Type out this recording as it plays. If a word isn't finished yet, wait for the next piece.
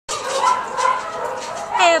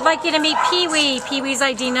Hey, I'd like you to meet Pee-wee. Pee-wee's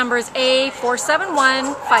ID number is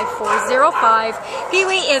A4715405.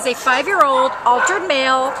 Pee-wee is a 5-year-old altered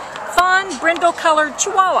male, fawn, brindle-colored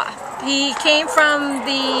Chihuahua. He came from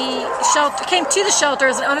the shelter, came to the shelter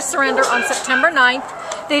as an honest surrender on September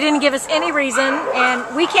 9th. They didn't give us any reason, and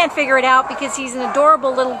we can't figure it out because he's an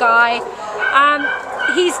adorable little guy.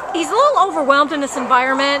 He's a little overwhelmed in this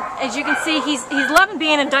environment. As you can see, he's loving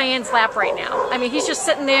being in Diane's lap right now. I mean, he's just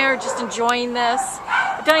sitting there, just enjoying this.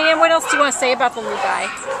 Diane, what else do you want to say about the little guy?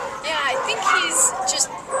 Yeah, I think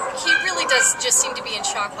he really does just seem to be in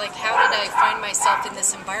shock. Like, how did I find myself in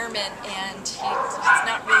this environment? And he's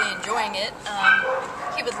not really enjoying it.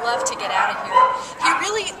 He would love to get out of here. He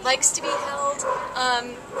really likes to be held.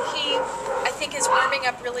 I think, is warming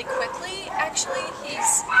up really quickly. Actually,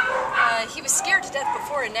 he was scared to death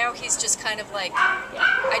before, and now he's just kind of like,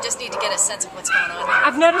 I just need to get a sense of what's going on here.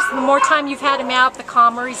 I've noticed the more time you've had him out, the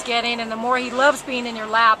calmer he's getting, and the more he loves being in your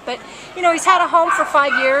lap. But, you know, he's had a home for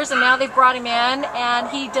 5 years, and now they've brought him in, and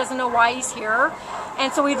he doesn't know why he's here.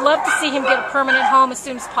 And so we'd love to see him get a permanent home as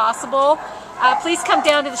soon as possible. Please come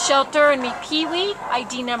down to the shelter and meet Pee-wee,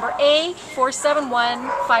 ID number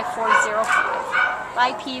A4715405.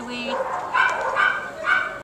 Bye, Pee-wee.